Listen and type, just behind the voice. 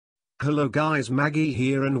Hello guys, Maggie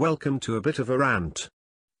here and welcome to a bit of a rant.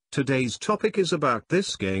 Today's topic is about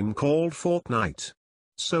this game called Fortnite.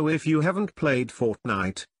 So if you haven't played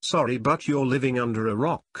Fortnite, sorry but you're living under a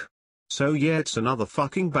rock. So yeah, it's another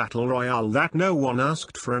fucking battle royale that no one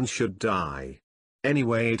asked for and should die.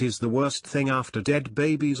 Anyway, it is the worst thing after Dead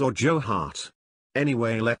Babies or Joe Hart.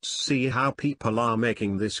 Anyway, let's see how people are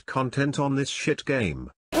making this content on this shit game.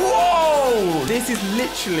 Whoa! This is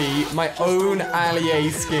literally my own allié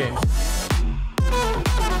skin.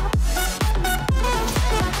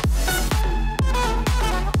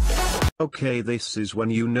 Okay, this is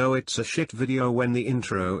when you know it's a shit video when the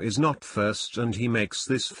intro is not first and he makes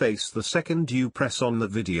this face the second you press on the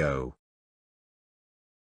video.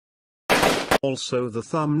 Also, the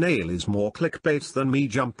thumbnail is more clickbait than me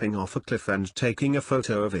jumping off a cliff and taking a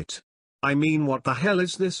photo of it. I mean, what the hell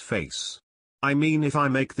is this face? I mean, if I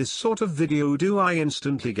make this sort of video, do I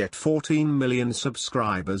instantly get 14 million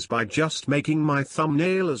subscribers by just making my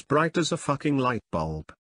thumbnail as bright as a fucking light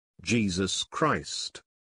bulb? Jesus Christ.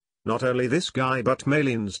 Not only this guy but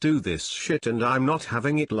millions do this shit and I'm not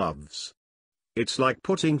having it, loves. It's like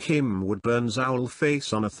putting Kim Woodburn's owl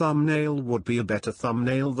face on a thumbnail would be a better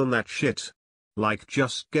thumbnail than that shit. Like,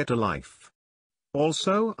 just get a life.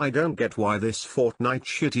 Also, I don't get why this Fortnite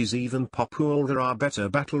shit is even popular. There are better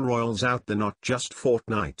battle royals out there, not just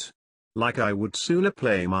Fortnite. Like, I would sooner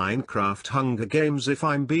play Minecraft Hunger Games if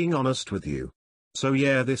I'm being honest with you. So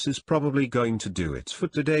yeah, this is probably going to do it for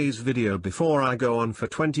today's video before I go on for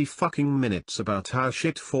 20 fucking minutes about how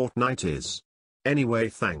shit Fortnite is. Anyway,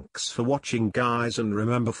 thanks for watching guys, and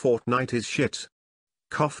remember, Fortnite is shit.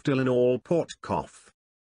 Cough Dylan all port cough.